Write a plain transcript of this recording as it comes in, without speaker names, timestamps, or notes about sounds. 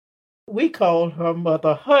We called her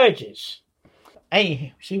Mother Hudges.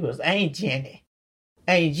 She was Aunt Jenny.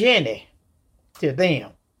 Aunt Jenny to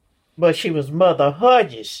them. But she was Mother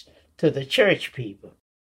Hudges to the church people.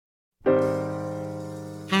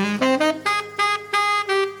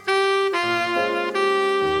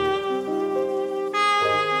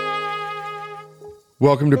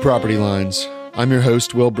 Welcome to Property Lines. I'm your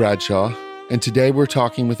host, Will Bradshaw, and today we're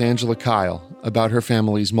talking with Angela Kyle about her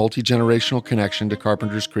family's multi-generational connection to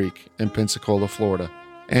Carpenter's Creek in Pensacola, Florida.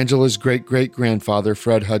 Angela's great-great-grandfather,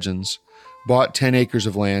 Fred Hudgens, bought 10 acres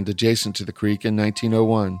of land adjacent to the creek in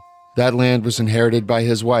 1901. That land was inherited by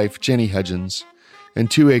his wife, Jenny Hudgens,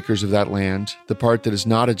 and 2 acres of that land, the part that is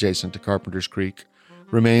not adjacent to Carpenter's Creek,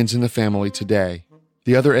 remains in the family today.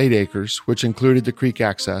 The other 8 acres, which included the creek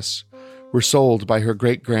access, were sold by her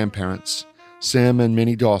great-grandparents, Sim and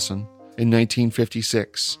Minnie Dawson, in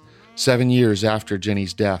 1956, 7 years after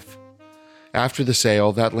Jenny's death. After the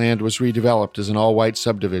sale, that land was redeveloped as an all-white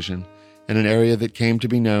subdivision in an area that came to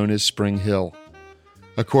be known as Spring Hill.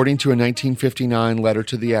 According to a 1959 letter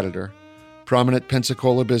to the editor, prominent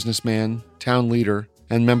Pensacola businessman, town leader,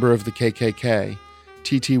 and member of the KKK,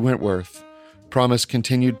 T.T. Wentworth, promised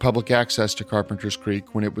continued public access to Carpenter's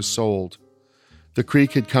Creek when it was sold. The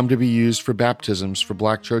creek had come to be used for baptisms for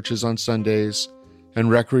black churches on Sundays and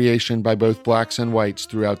recreation by both blacks and whites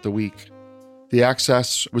throughout the week. The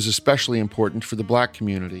access was especially important for the black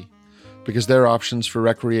community because their options for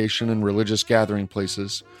recreation and religious gathering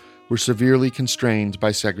places were severely constrained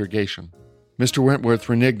by segregation. Mr. Wentworth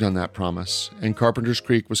reneged on that promise, and Carpenter's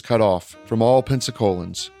Creek was cut off from all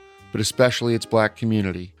Pensacolans, but especially its black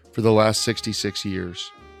community, for the last 66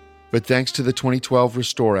 years. But thanks to the 2012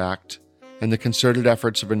 Restore Act, and the concerted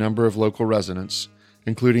efforts of a number of local residents,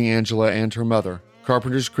 including Angela and her mother,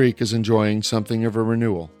 Carpenter's Creek is enjoying something of a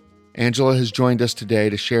renewal. Angela has joined us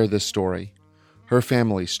today to share this story, her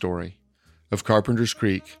family's story, of Carpenter's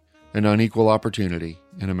Creek, an unequal opportunity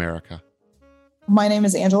in America. My name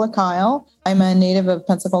is Angela Kyle. I'm a native of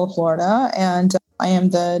Pensacola, Florida, and I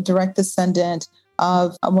am the direct descendant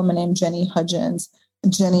of a woman named Jenny Hudgens.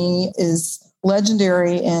 Jenny is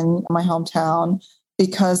legendary in my hometown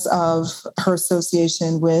because of her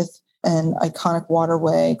association with an iconic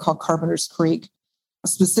waterway called Carpenter's Creek,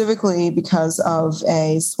 specifically because of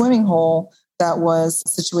a swimming hole that was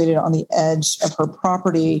situated on the edge of her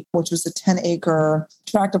property, which was a 10-acre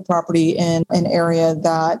tract of property in an area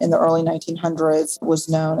that in the early 1900s was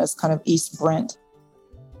known as kind of East Brent.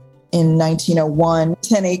 In 1901,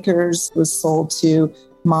 10 acres was sold to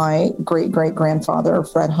my great-great-grandfather,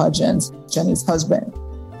 Fred Hudgens, Jenny's husband.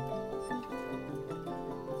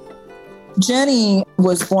 Jenny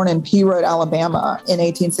was born in Pea Road, Alabama in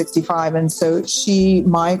 1865, and so she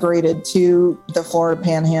migrated to the Florida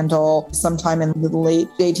Panhandle sometime in the late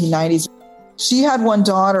 1890s. She had one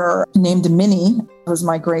daughter named Minnie, who was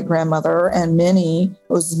my great-grandmother, and Minnie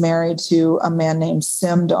was married to a man named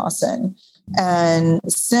Sim Dawson. And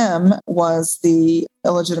Sim was the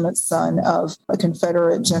illegitimate son of a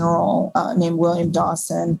Confederate general named William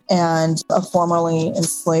Dawson and a formerly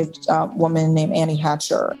enslaved woman named Annie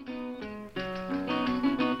Hatcher.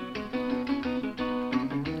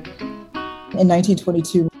 In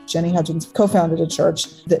 1922, Jenny Hudgens co-founded a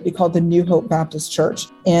church that we called the New Hope Baptist Church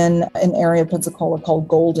in an area of Pensacola called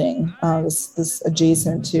Golding, this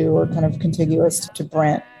adjacent to or kind of contiguous to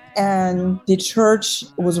Brent. And the church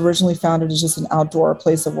was originally founded as just an outdoor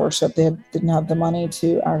place of worship. They didn't have the money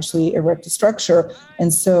to actually erect a structure.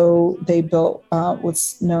 And so they built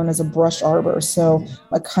what's known as a brush arbor. So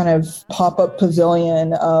a kind of pop-up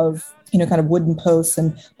pavilion of, kind of wooden posts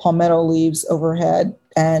and palmetto leaves overhead.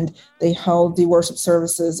 And they held the worship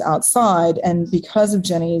services outside. And because of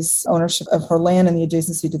Jenny's ownership of her land and the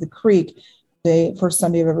adjacency to the creek, first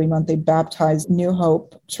Sunday of every month, they baptized New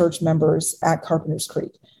Hope church members at Carpenter's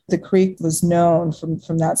Creek. The creek was known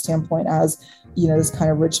from that standpoint as, this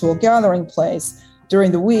kind of ritual gathering place.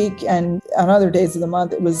 During the week and on other days of the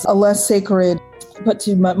month, it was a less sacred, but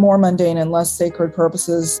to more mundane and less sacred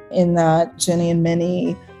purposes, in that Jenny and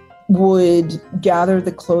Minnie would gather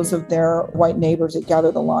the clothes of their white neighbors, they'd gather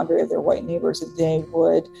the laundry of their white neighbors, and they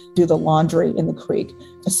would do the laundry in the creek.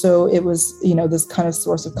 So it was, this kind of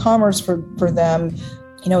source of commerce for them,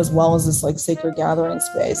 as well as this like sacred gathering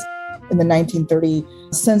space. In the 1930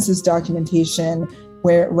 census documentation,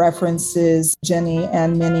 where it references Jenny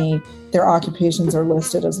and Minnie, their occupations are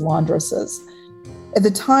listed as laundresses. At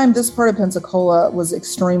the time, this part of Pensacola was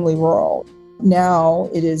extremely rural. Now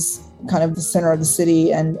it is kind of the center of the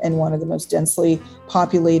city and one of the most densely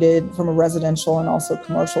populated from a residential and also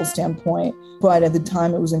commercial standpoint. But at the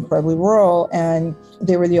time, it was incredibly rural, and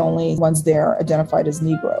they were the only ones there identified as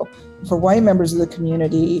Negro. For white members of the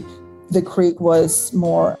community, the creek was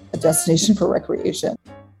more a destination for recreation.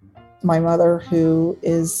 My mother, who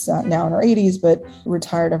is now in her 80s, but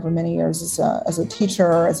retired over many years as a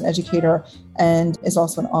teacher, as an educator, and is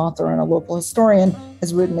also an author and a local historian,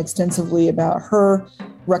 has written extensively about her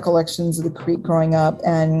recollections of the creek growing up,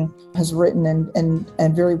 and has written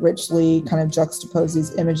and very richly kind of juxtaposed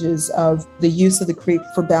these images of the use of the creek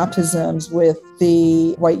for baptisms with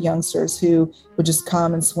the white youngsters who would just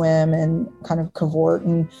come and swim and kind of cavort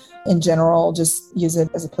and in general just use it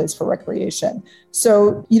as a place for recreation.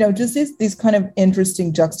 So, just these kind of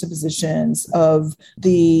interesting juxtapositions of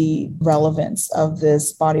the relevance of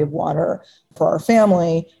this body of water for our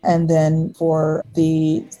family and then for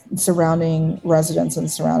the surrounding residents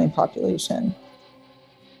and surrounding population.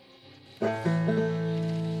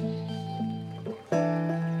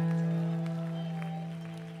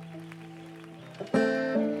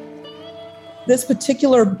 This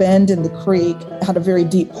particular bend in the creek had a very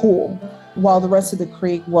deep pool, while the rest of the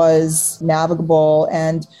creek was navigable.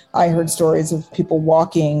 And I heard stories of people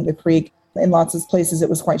walking the creek. In lots of places, it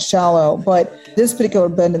was quite shallow. But this particular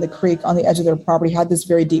bend in the creek on the edge of their property had this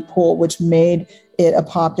very deep pool, which made it a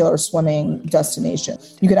popular swimming destination.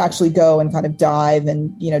 You could actually go and kind of dive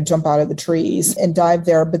and, jump out of the trees and dive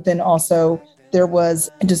there. But then also there was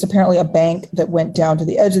just apparently a bank that went down to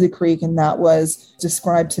the edge of the creek, and that was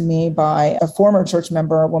described to me by a former church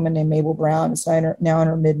member, a woman named Mabel Brown, who's now in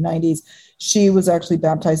her mid-90s. She was actually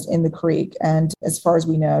baptized in the creek, and as far as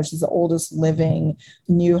we know, she's the oldest living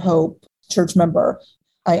New Hope church member.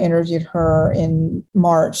 I interviewed her in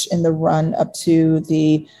March in the run up to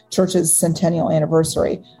the church's centennial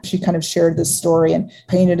anniversary. She kind of shared this story and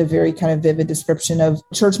painted a very kind of vivid description of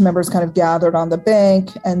church members kind of gathered on the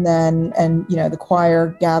bank and the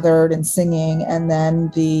choir gathered and singing, and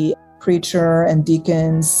then the preacher and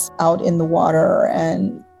deacons out in the water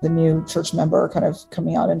and the new church member kind of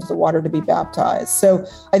coming out into the water to be baptized. So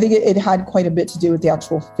I think it had quite a bit to do with the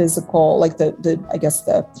actual physical, like the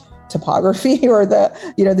topography or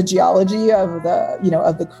the geology of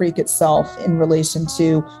the creek itself in relation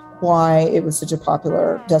to why it was such a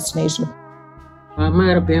popular destination. I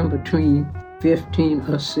might have been between 15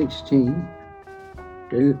 or 16.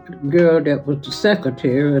 The girl that was the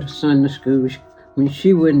secretary of the Sunday school, when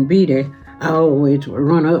she wouldn't be there, I always would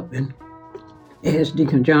run up and ask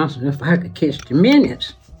Deacon Johnson if I could catch the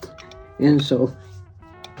minutes. And so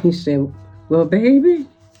he said, well, baby,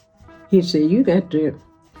 he said, you got to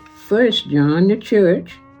first join the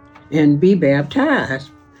church and be baptized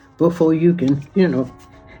before you can,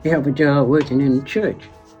 have a job working in the church.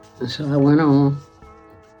 And so I went on.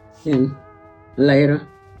 And later,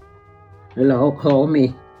 the Lord called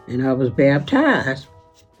me, and I was baptized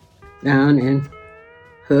down in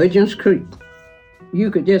Hudgens Creek. You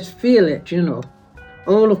could just feel it,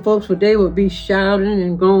 All the folks, they would be shouting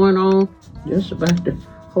and going on. Just about the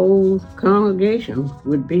whole congregation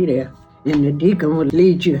would be there. And the deacon would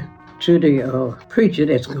lead you to the preacher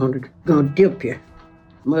that's going to dip you.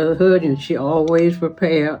 Mother Hudgens, she always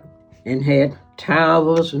prepared and had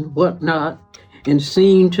towels and whatnot, and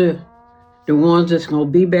seen to the ones that's going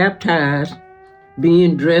to be baptized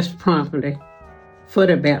being dressed properly for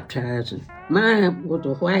the baptizing. Mine was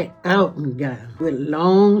a white outing gown with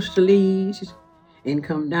long sleeves and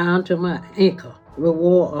come down to my ankle. We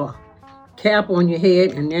wore a cap on your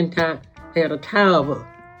head and then had a towel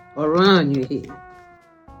around your head.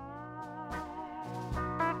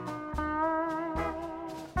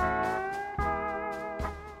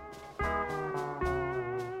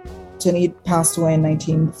 Jenny passed away in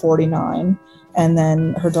 1949, and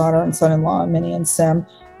then her daughter and son-in-law, Minnie and Sim,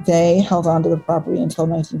 they held on to the property until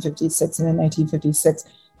 1956, and in 1956,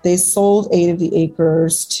 they sold 8 of the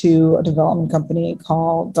acres to a development company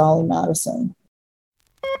called Dolly Madison.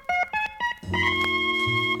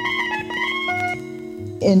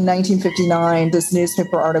 In 1959, this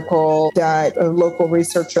newspaper article that a local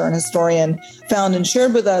researcher and historian found and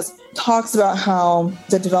shared with us talks about how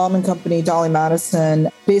the development company, Dolly Madison,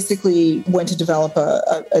 basically went to develop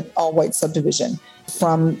an all-white subdivision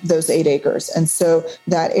from those 8 acres. And so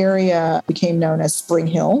that area became known as Spring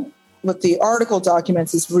Hill. What the article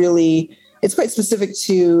documents is really, it's quite specific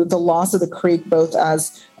to the loss of the creek, both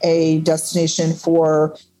as a destination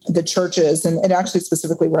for the churches, and it actually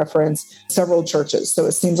specifically referenced several churches. So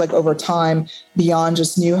it seems like over time, beyond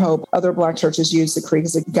just New Hope, other Black churches used the creek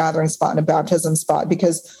as a gathering spot and a baptism spot,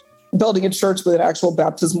 because building a church with an actual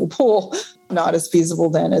baptismal pool, not as feasible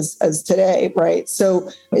then as today, right? So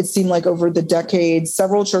it seemed like over the decades,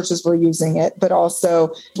 several churches were using it, but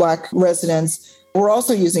also Black residents were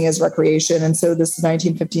also using it as recreation. And so this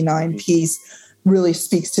 1959 piece really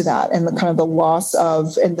speaks to that and the kind of the loss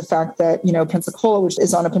of, and the fact that, Pensacola, which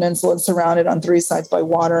is on a peninsula and surrounded on three sides by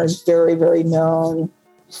water, is very, very known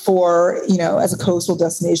for, as a coastal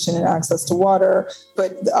destination and access to water.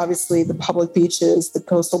 But obviously the public beaches, the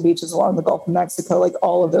coastal beaches along the Gulf of Mexico, like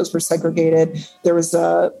all of those were segregated. There was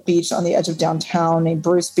a beach on the edge of downtown named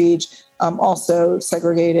Bruce Beach, also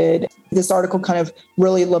segregated. This article kind of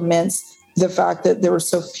really laments the fact that there were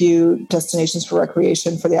so few destinations for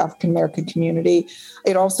recreation for the African-American community.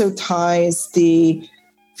 It also ties the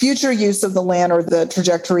future use of the land, or the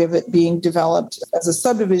trajectory of it being developed as a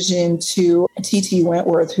subdivision, to T.T.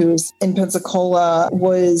 Wentworth, who's in Pensacola,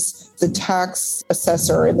 was the tax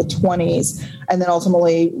assessor in the 1920s, and then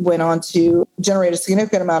ultimately went on to generate a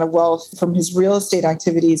significant amount of wealth from his real estate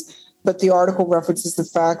activities. But the article references the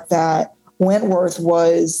fact that Wentworth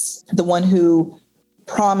was the one who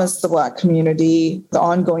promised the Black community the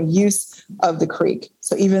ongoing use of the creek.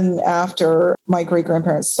 So even after my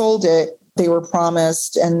great-grandparents sold it, they were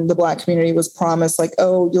promised, and the Black community was promised, like,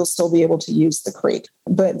 oh, you'll still be able to use the creek.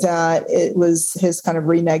 But that it was his kind of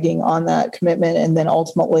reneging on that commitment, and then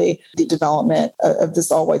ultimately the development of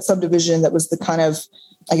this all-white subdivision that was the kind of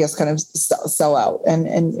sellout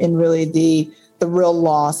and really the real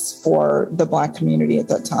loss for the Black community at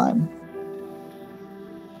that time.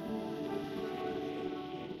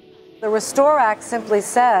 The Restore Act simply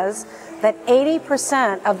says that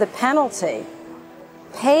 80% of the penalty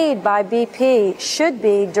paid by BP should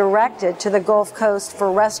be directed to the Gulf Coast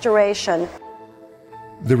for restoration.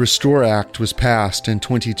 The Restore Act was passed in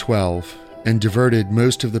 2012 and diverted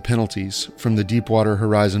most of the penalties from the Deepwater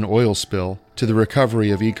Horizon oil spill to the recovery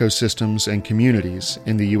of ecosystems and communities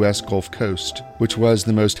in the U.S. Gulf Coast, which was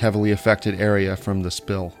the most heavily affected area from the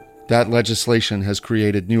spill. That legislation has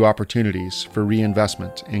created new opportunities for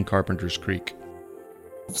reinvestment in Carpenter's Creek.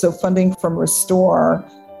 So funding from Restore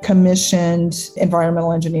commissioned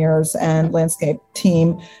environmental engineers and landscape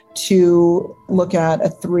team to look at a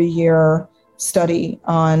 3-year study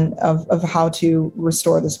of how to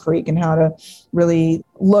restore this creek and how to really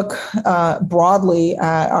look broadly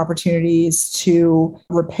at opportunities to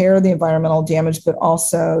repair the environmental damage, but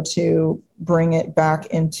also to bring it back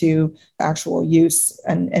into actual use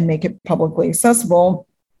and make it publicly accessible.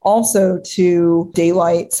 Also to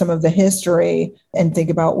daylight some of the history and think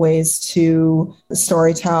about ways to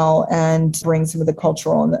storytell and bring some of the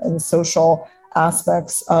cultural and social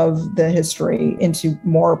aspects of the history into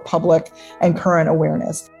more public and current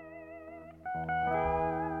awareness.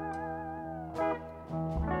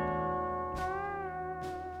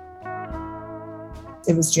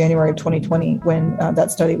 It was January of 2020 when that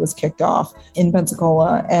study was kicked off in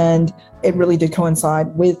Pensacola, and it really did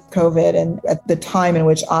coincide with COVID. And at the time in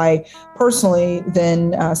which I personally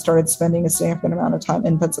then started spending a significant amount of time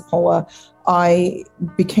in Pensacola, I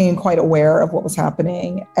became quite aware of what was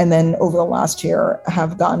happening. And then over the last year,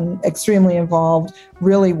 have gotten extremely involved,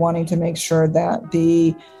 really wanting to make sure that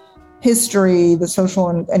the history, the social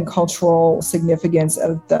and cultural significance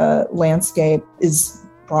of the landscape is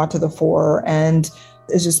brought to the fore and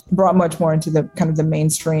is just brought much more into the kind of the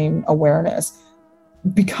mainstream awareness.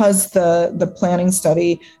 Because the planning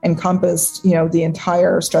study encompassed, the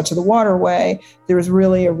entire stretch of the waterway, there was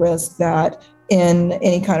really a risk that in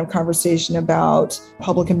any kind of conversation about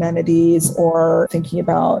public amenities or thinking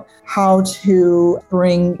about how to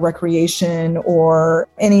bring recreation or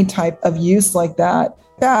any type of use like that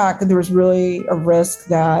back, there was really a risk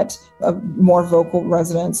that more vocal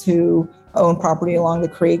residents who own property along the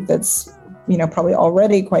creek that's probably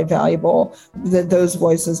already quite valuable, that those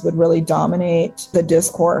voices would really dominate the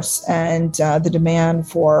discourse and the demand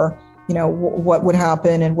for, what would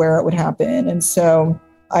happen and where it would happen. And so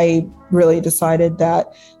I really decided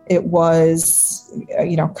that it was,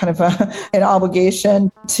 kind of an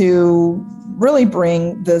obligation to really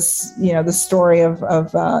bring this, the story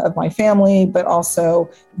of my family, but also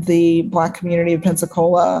the Black community of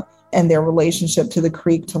Pensacola and their relationship to the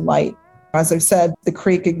creek to light. As I've said, the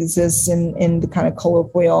creek exists in the kind of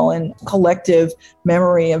colloquial and collective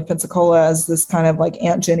memory of Pensacola as this kind of like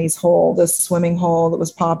Aunt Jenny's hole, this swimming hole that was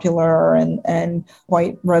popular, and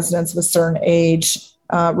white residents of a certain age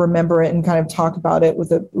remember it and kind of talk about it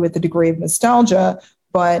with a degree of nostalgia.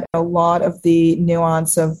 But a lot of the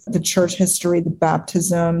nuance of the church history, the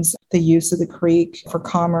baptisms, the use of the creek for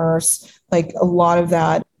commerce, like a lot of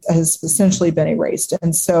that has essentially been erased.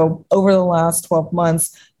 And so over the last 12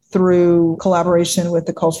 months, through collaboration with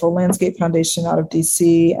the Cultural Landscape Foundation out of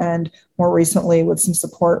DC, and more recently with some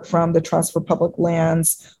support from the Trust for Public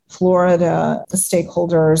Lands, Florida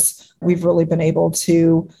stakeholders, we've really been able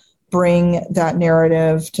to bring that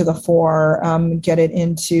narrative to the fore, get it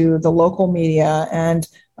into the local media, and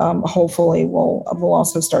hopefully we'll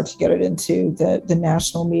also start to get it into the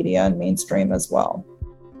national media and mainstream as well.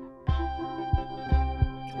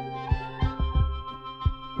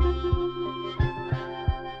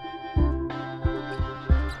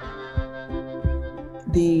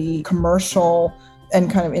 The commercial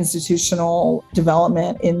and kind of institutional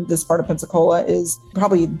development in this part of Pensacola is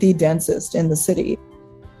probably the densest in the city.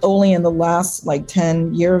 Only in the last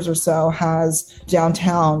 10 years or so has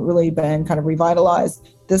downtown really been kind of revitalized.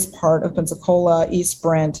 This part of Pensacola, East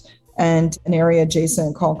Brent, and an area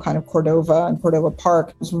adjacent called kind of Cordova and Cordova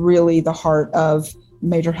Park is really the heart of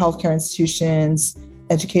major healthcare institutions,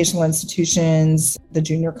 educational institutions, the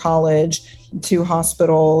junior college, 2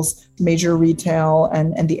 hospitals, major retail,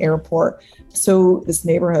 and the airport. So this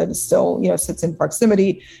neighborhood still, sits in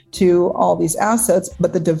proximity to all these assets,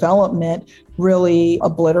 but the development really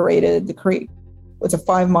obliterated the creek. It's a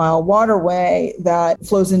 5-mile waterway that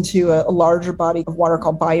flows into a larger body of water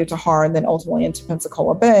called Bayou Tahar and then ultimately into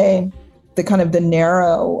Pensacola Bay. The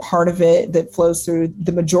narrow part of it that flows through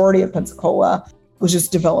the majority of Pensacola was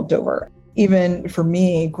just developed over. Even for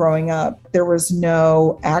me growing up, there was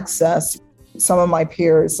no access. Some of my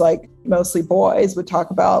peers, mostly boys, would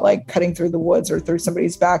talk about cutting through the woods or through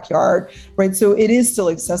somebody's backyard, right? So it is still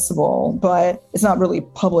accessible, but it's not really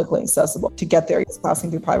publicly accessible. To get there, it's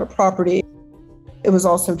passing through private property. It was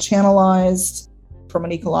also channelized from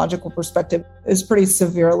an ecological perspective. It was pretty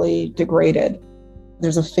severely degraded.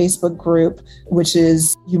 There's a Facebook group, which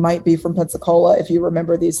is, you might be from Pensacola if you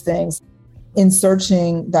remember these things. In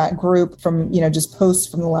searching that group from, just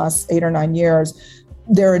posts from the last 8 or 9 years,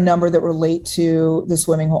 there are a number that relate to the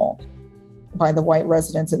swimming hole. By the white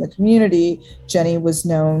residents in the community, Jenny was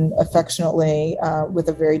known affectionately with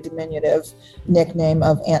a very diminutive nickname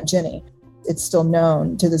of Aunt Jenny. It's still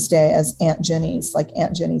known to this day as Aunt Jenny's,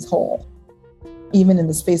 Aunt Jenny's hole. Even in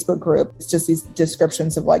this Facebook group, it's just these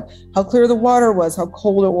descriptions of how clear the water was, how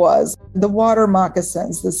cold it was, the water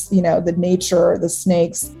moccasins, the nature, the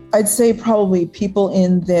snakes. I'd say probably people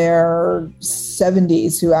in their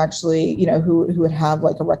 70s who actually, who would have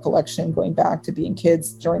a recollection going back to being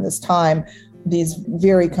kids during this time, these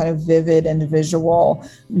very kind of vivid and visual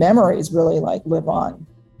memories really live on.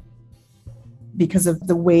 Because of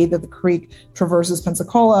the way that the creek traverses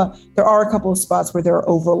Pensacola, there are a couple of spots where there are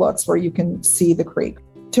overlooks where you can see the creek.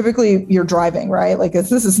 Typically, you're driving, right?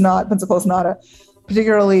 Pensacola's not a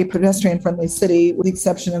particularly pedestrian-friendly city, with the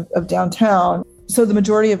exception of downtown. So the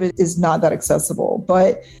majority of it is not that accessible.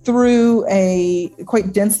 But through a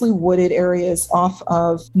quite densely wooded areas off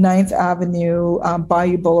of 9th Avenue,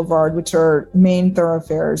 Bayou Boulevard, which are main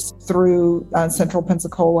thoroughfares through central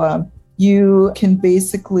Pensacola, you can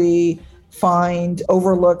basically find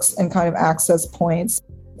overlooks and kind of access points.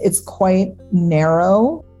 It's quite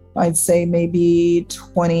narrow. I'd say maybe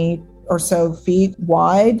 20 or so feet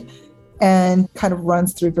wide, and kind of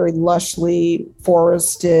runs through very lushly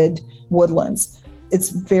forested woodlands.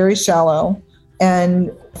 It's very shallow.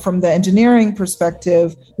 And from the engineering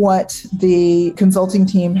perspective, what the consulting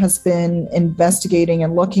team has been investigating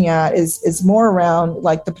and looking at is more around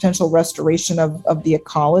the potential restoration of the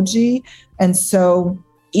ecology. And so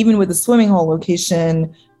even with the swimming hole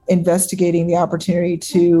location, investigating the opportunity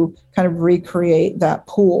to kind of recreate that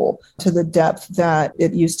pool to the depth that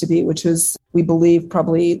it used to be, which was, we believe,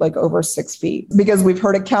 probably over 6 feet. Because we've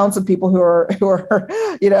heard accounts of people who are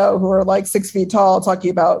 6 feet tall talking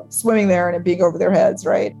about swimming there and it being over their heads,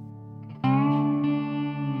 right?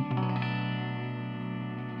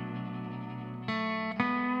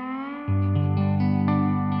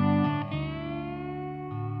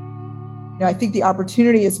 I think the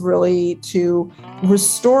opportunity is really to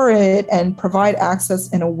restore it and provide access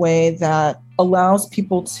in a way that allows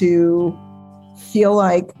people to feel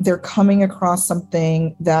like they're coming across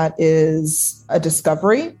something that is a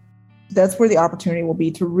discovery. That's where the opportunity will be,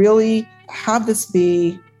 to really have this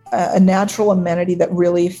be a natural amenity that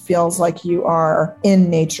really feels like you are in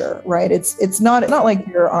nature, right? It's not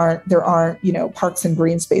like there aren't parks and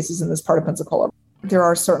green spaces in this part of Pensacola. There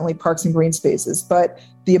are certainly parks and green spaces, but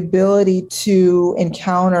the ability to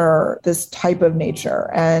encounter this type of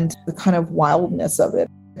nature and the kind of wildness of it,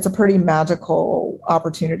 it's a pretty magical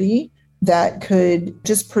opportunity that could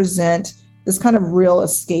just present this kind of real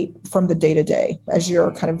escape from the day-to-day as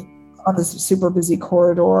you're kind of on this super busy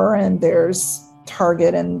corridor and there's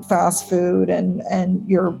Target and fast food and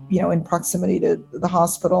you're, in proximity to the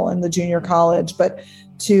hospital and the junior college, but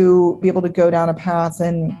to be able to go down a path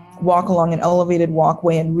and walk along an elevated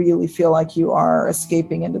walkway and really feel like you are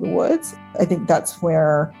escaping into the woods. I think that's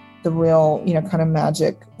where the real, kind of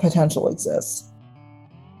magic potential exists.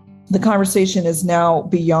 the conversation is now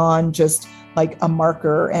beyond just like a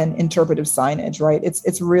marker and interpretive signage, right?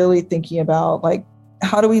 It's really thinking about like,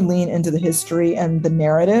 how do we lean into the history and the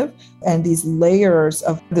narrative and these layers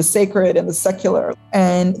of the sacred and the secular?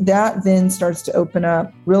 And that then starts to open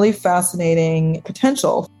up really fascinating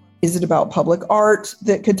potential. Is it about public art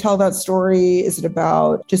that could tell that story? Is it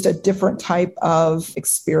about just a different type of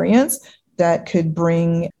experience that could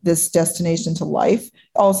bring this destination to life?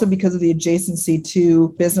 Also, because of the adjacency to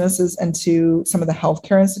businesses and to some of the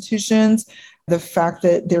healthcare institutions, the fact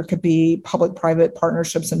that there could be public-private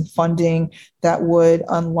partnerships and funding that would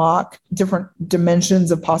unlock different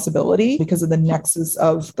dimensions of possibility because of the nexus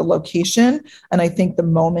of the location. And I think the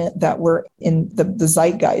moment that we're in the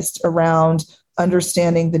zeitgeist around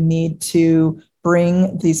understanding the need to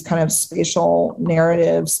bring these kind of spatial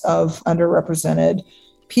narratives of underrepresented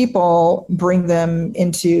people, bring them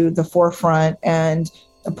into the forefront and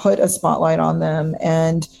put a spotlight on them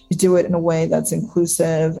and do it in a way that's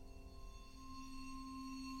inclusive.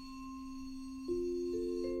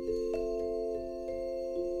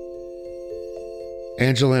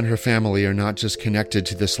 Angela and her family are not just connected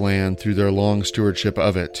to this land through their long stewardship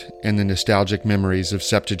of it and the nostalgic memories of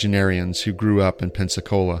septuagenarians who grew up in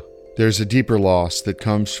Pensacola. There's a deeper loss that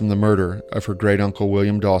comes from the murder of her great-uncle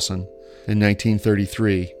William Dawson in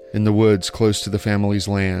 1933 in the woods close to the family's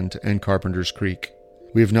land and Carpenter's Creek.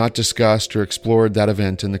 We have not discussed or explored that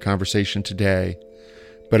event in the conversation today,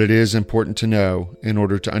 but it is important to know in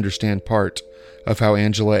order to understand part of how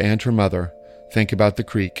Angela and her mother think about the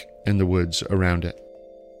creek and the woods around it.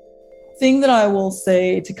 Thing that I will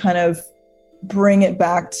say to kind of bring it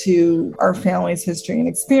back to our family's history and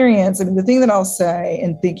experience, I mean, the thing that I'll say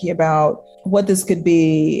in thinking about what this could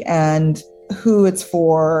be and who it's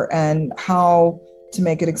for and how to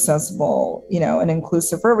make it accessible, and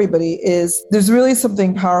inclusive for everybody is there's really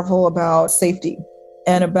something powerful about safety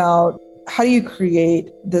and about how do you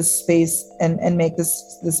create this space and make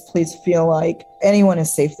this place feel like anyone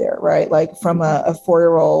is safe there, right? Like from a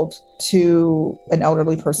 4-year-old to an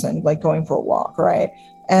elderly person, like going for a walk, right?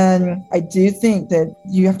 And I do think that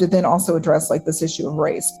you have to then also address like this issue of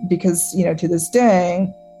race because, to this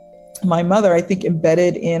day, my mother, I think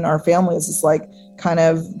embedded in our family is this like kind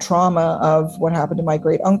of trauma of what happened to my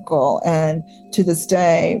great uncle. And to this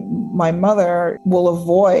day, my mother will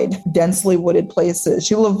avoid densely wooded places.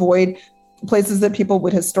 She will avoid places that people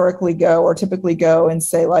would historically go or typically go and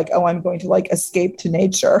say like, oh, I'm going to like escape to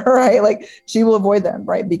nature, right? Like she will avoid them,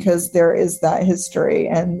 right? Because there is that history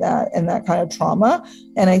and that kind of trauma.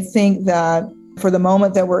 And I think that for the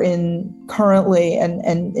moment that we're in currently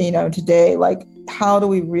and today, like, how do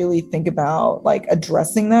we really think about like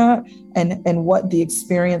addressing that and what the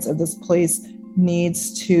experience of this place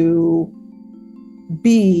needs to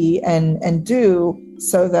be and do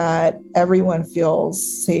so that everyone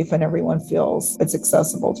feels safe and everyone feels it's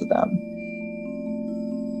accessible to them.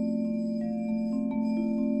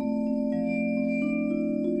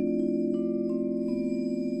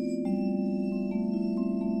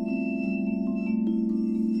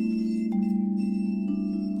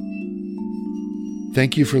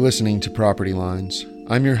 Thank you for listening to Property Lines.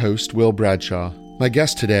 I'm your host, Will Bradshaw. My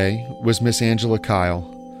guest today was Miss Angela Kyle,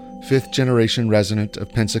 5th-generation resident of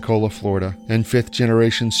Pensacola, Florida, and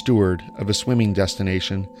 5th-generation steward of a swimming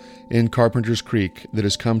destination in Carpenter's Creek that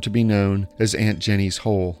has come to be known as Aunt Jenny's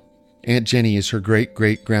Hole. Aunt Jenny is her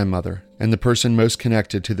great-great-grandmother and the person most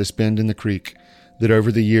connected to this bend in the creek that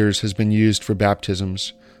over the years has been used for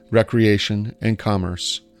baptisms, recreation, and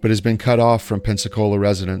commerce, but has been cut off from Pensacola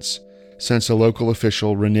residents since a local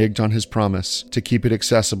official reneged on his promise to keep it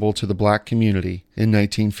accessible to the black community in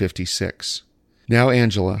 1956. Now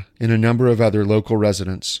Angela and a number of other local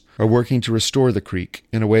residents are working to restore the creek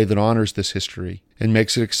in a way that honors this history and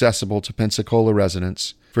makes it accessible to Pensacola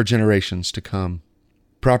residents for generations to come.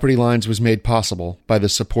 Property Lines was made possible by the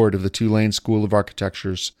support of the Tulane School of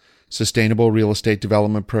Architecture's Sustainable Real Estate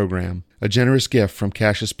Development Program, a generous gift from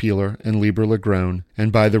Cassius Peeler and Lieber Lagrone,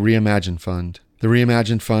 and by the Reimagine Fund. The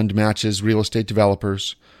Reimagine Fund matches real estate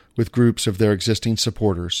developers with groups of their existing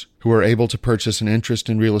supporters who are able to purchase an interest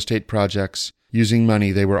in real estate projects using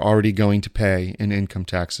money they were already going to pay in income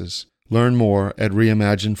taxes. Learn more at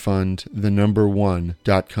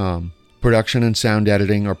reimaginefund1.com. Production and sound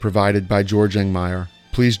editing are provided by George Engmeyer.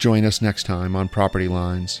 Please join us next time on Property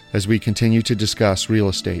Lines as we continue to discuss real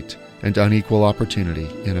estate and unequal opportunity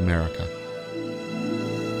in America.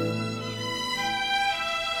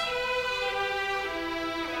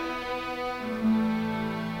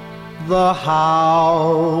 The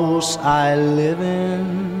house I live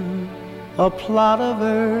in, a plot of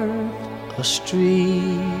earth, a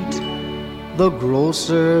street, the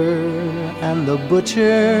grocer and the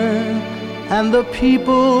butcher and the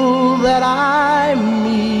people that I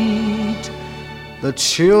meet, the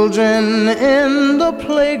children in the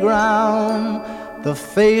playground, the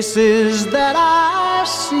faces that I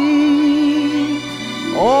see,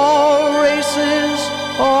 all races,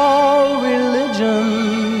 all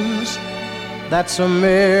religions, that's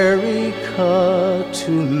America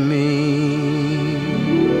to me.